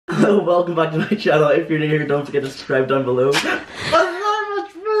Hello, welcome back to my channel. If you're new here, don't forget to subscribe down below.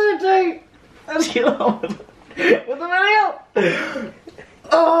 Let's get on with the video.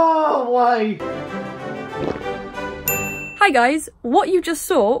 Oh, why? Hi guys, what you just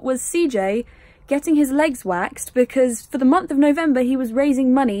saw was CJ getting his legs waxed because for the month of November he was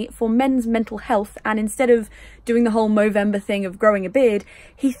raising money for men's mental health, and instead of doing the whole Movember thing of growing a beard,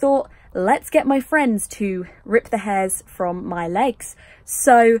 he thought, let's get my friends to rip the hairs from my legs.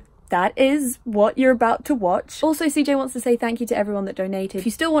 So that is what you're about to watch. Also, CJ wants to say thank you to everyone that donated. If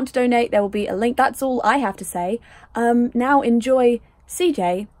you still want to donate, there will be a link. That's all I have to say. Now enjoy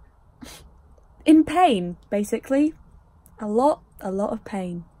CJ in pain, basically. A lot of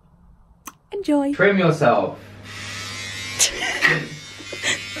pain. Enjoy. Trim yourself.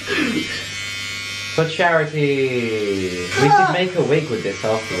 For charity. We could make a wig with this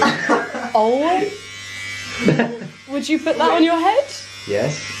afterwards. Oh. Would you put that on your head?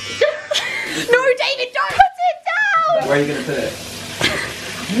 Yes. No, David, don't put it down! Where are you going to put it?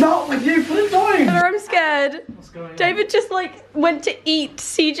 Not with you, put it down! I'm scared. What's going on? David just like went to eat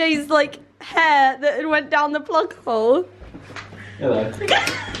CJ's like hair that went down the plug hole. Hello.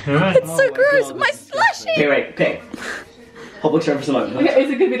 It's so gross. God, My slushy! Okay, right, okay. Public service announcement. Okay, is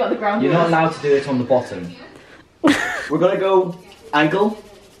it gonna be like the ground? You're not allowed to do it on the bottom. We're gonna go ankle,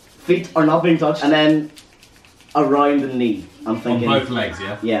 feet are not being touched, and then around the knee. I'm thinking. On both legs,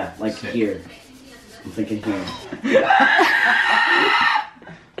 yeah? Yeah, like Sick. here. I'm thinking here.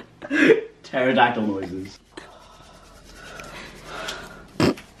 Pterodactyl noises.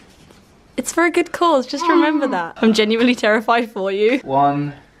 It's for a good cause, just remember that. I'm genuinely terrified for you.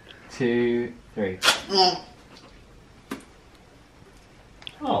 1, 2, 3.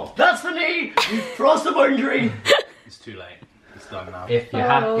 Oh, That's the knee! We've crossed the boundary! it's too late. It's done now. If you're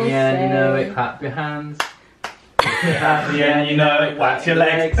happy and you know it, clap your hands. If you're happy and you know it, wax your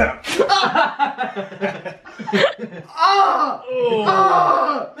legs. Ah! Ah!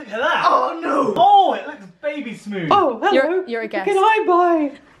 Look at that! Oh no! Oh, it looks baby smooth. Oh, hello. You're a guest. Can I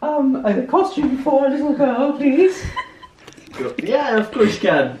buy a costume for a little girl, please? Yeah, of course you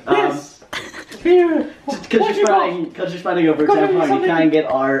can. Yes. Here. Because you're spending over Got £10, you something. can get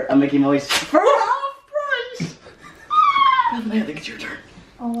our Mickey Mouse for half price! By the way, I think it's your turn.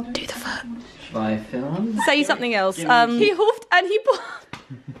 Do the foot. Should I film? Say something else. He hoofed and he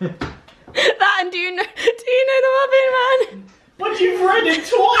that, and do you know the Muppet Man? But you've read it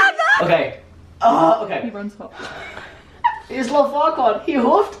twice! Okay. Okay. He runs hot. He's La Falcon. He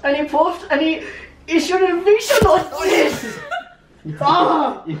hoofed and he puffed and he issued a vision on this!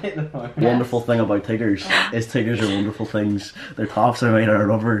 Ah! You hit the phone. Wonderful thing about tigers is tigers are wonderful things. Their tops are made out of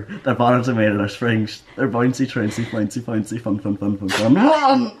rubber, their bottoms are made out of springs. They're bouncy, trouncy, flouncy, bouncy, fun.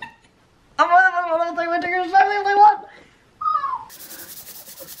 I'm one of the thing with tigers, everything want.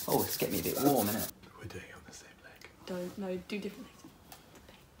 Oh, it's getting me a bit warm, isn't it? We're doing it on the same leg. No, do different things.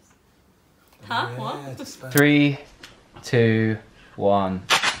 Huh? What? 3, 2, 1.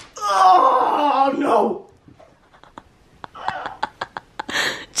 Oh no!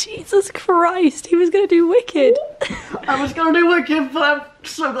 Jesus Christ, he was gonna do Wicked. I was gonna do Wicked, but I'm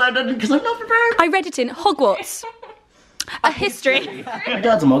so glad I didn't because I'm not prepared. I read it in Hogwarts. A history. My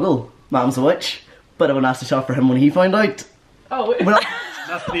dad's a muggle, Mom's a witch, but I would ask to shop for him when he found out. Oh, Well,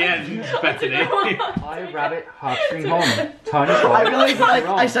 That's the end, Bethany. Hi, rabbit, heartstring horn. Tiny I horn. realised that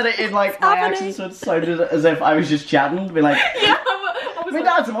I said it in like my happening? accent, so it sounded as if I was just chatting, be like, yeah, I was my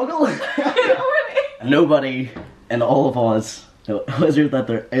dad's a muggle. Nobody in all of Oz, no wizard that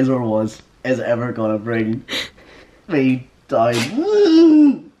there is or was, is ever gonna bring me down.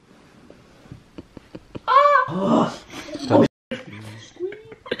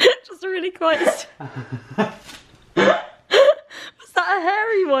 just really quite. Was that a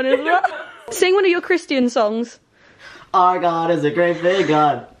hairy one as well? Sing one of your Christian songs. Our God is a great big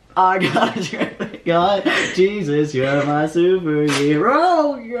God. Our God is a great big God. Jesus, you're my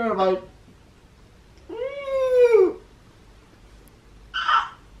superhero. You're my...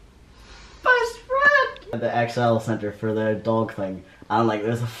 best friend. At the XL Centre for the dog thing. And like, it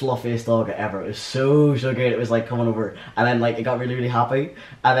was the fluffiest dog ever. It was so good. It was like coming over. And then like, it got really happy.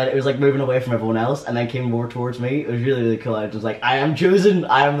 And then it was like moving away from everyone else. And then came more towards me. It was really cool. I was just like, I am chosen.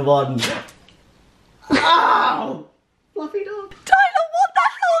 I am the one. Ow! Fluffy dog. Tyler, what the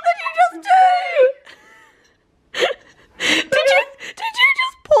hell did you just do? Did you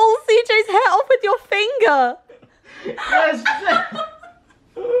just pull CJ's hair off with your finger? Yes.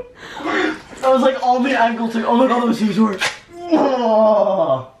 I was like on the ankle too. Oh my god, those shoes were.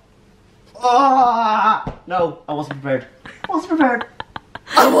 Oh. Oh. No, I wasn't prepared. I wasn't prepared.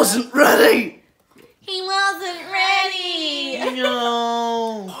 I wasn't ready. He wasn't ready.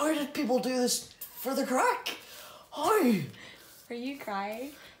 No. Pardon people do this for the crack. How? Are you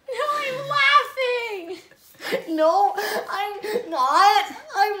crying? No, I'm laughing! No, I'm not.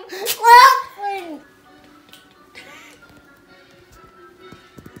 I'm laughing.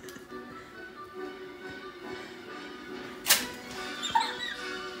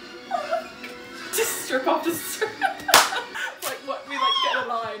 Just strip off, just strip. Like what, we like get a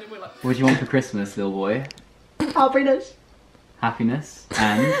line and we're like... What do you want for Christmas, little boy? Happiness. Happiness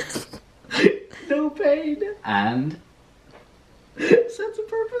and No pain. and Sense of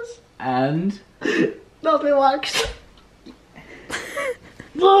purpose. and Not be waxed.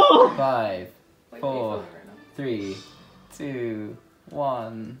 5, Wait, 4, what are you filming right now? 3, 2,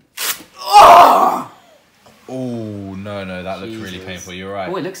 1. Oh no, that looked really Jesus. painful. You're right.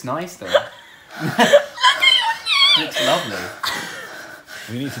 Oh, it looks nice though. Looks lovely.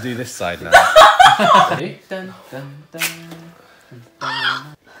 We need to do this side now. Ready? Dun, dun, dun, dun,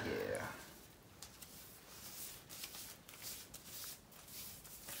 dun. Yeah.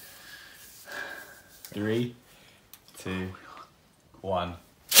 Three, 2, 1.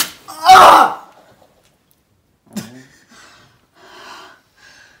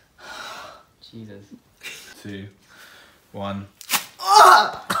 Jesus. 2, 1.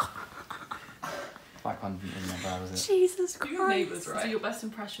 500 in my browser. Jesus Your Christ. neighbours, right? Do your best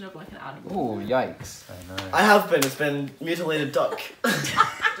impression of like an animal. Oh, yikes. I know. I have been. It's been mutilated duck.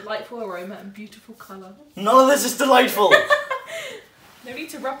 Delightful aroma and beautiful colour. None of this is delightful. No need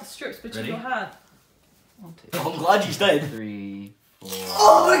to rub the strips between Ready? your hand. 1, 2, I'm glad you stayed. 3, 4,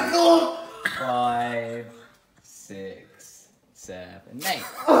 Oh my god. 5, 6, 7, 8.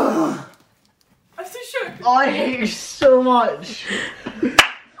 I'm so shook. I hate you so much.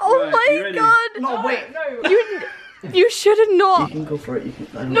 Oh Right, my you ready? god! No, wait. No. You should have You not. can go for it. You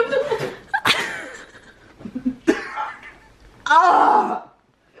can. No. Ah!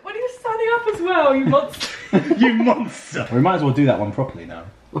 When are you standing up as well, you monster? You monster! We might as well do that one properly now.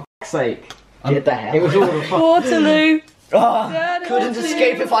 Sake. Get the hell. It was all the fun. Waterloo. Ah, Dad, couldn't Waterloo.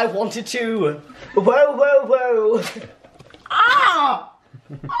 escape if I wanted to. Whoa, whoa, whoa. Ah!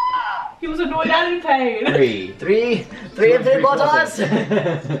 He was annoyed and in pain. 3, Three and three quarters.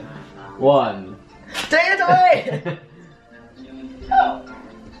 1. Take it away.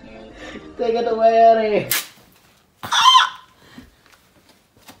 Take it away, Eddie.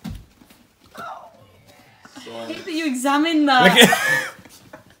 I hate that you examined that.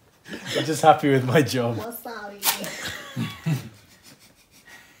 I'm just happy with my job. Wasabi.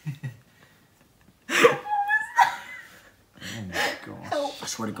 I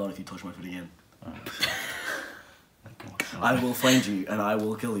swear to God, if you touch my foot again, I will find you and I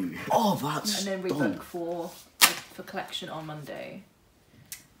will kill you. Oh, that's And then we dumb. book for collection on Monday.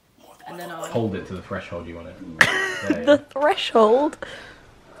 And then I'll Hold it to the threshold you want it. The threshold.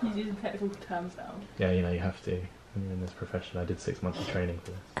 use the technical terms now. Yeah, you know, you have to. When you're in this profession, I did 6 months of training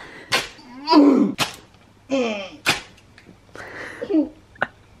for this.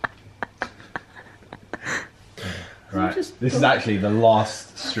 Right, this is actually the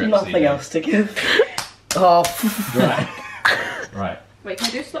last strip. Nothing else to give. Oh, Right, Wait, can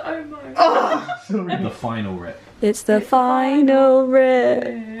I do slow mo? the final rip. It's the final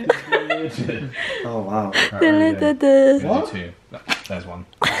rip. oh wow. Right, we're gonna Da-da-da-da. do 2. There's one.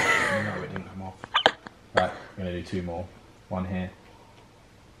 No, it didn't come off. Right, we're gonna do 2 more. One here.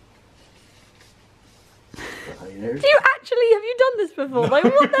 Do you actually, have you done this before? Like,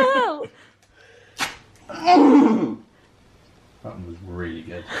 what the hell? That one was really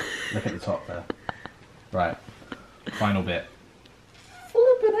good. Look at the top there. Right, final bit.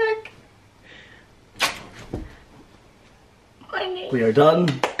 Flippin' heck. We are done.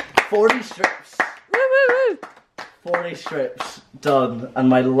 40 strips. Woo, woo, woo. 40 strips done, and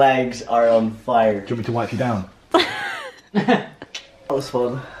my legs are on fire. Do you want me to wipe you down? That was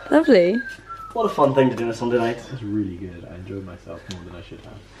fun. Lovely. What a fun thing to do on a Sunday night. It was really good. I enjoyed myself more than I should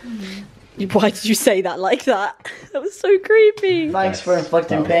have. Why did you say that like that? That was so creepy. Thanks for Yes,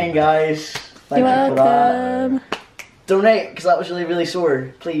 inflicting that was pain, good. guys. Thank You're you for that. welcome. Donate, because that was really, really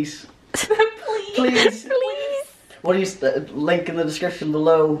sore. Please. Please. Please. What is the link in the description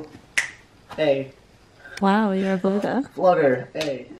below? Hey. Wow, you're a vlogger. Vlogger. Hey.